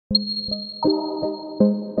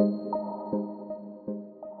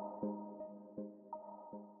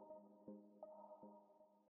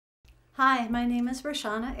My name is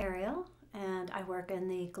Roshana Ariel, and I work in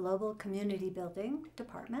the Global Community Building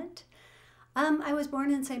Department. I was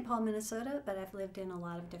born in St. Paul, Minnesota, but I've lived in a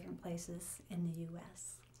lot of different places in the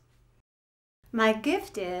U.S. My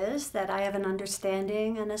gift is that I have an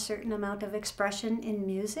understanding and a certain amount of expression in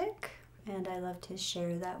music, and I love to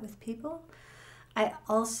share that with people. I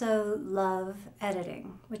also love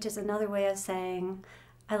editing, which is another way of saying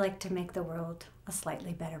I like to make the world a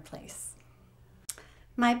slightly better place.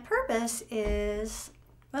 My purpose is,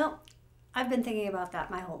 well, I've been thinking about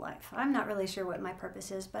that my whole life. I'm not really sure what my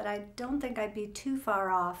purpose is, but I don't think I'd be too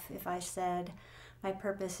far off if I said my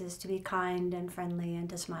purpose is to be kind and friendly and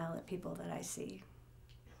to smile at people that I see.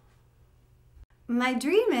 My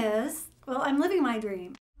dream is, well, I'm living my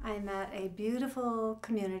dream. I'm at a beautiful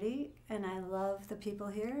community and I love the people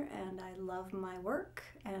here and I love my work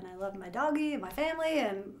and I love my doggie and my family,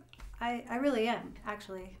 and I really am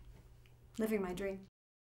actually living my dream.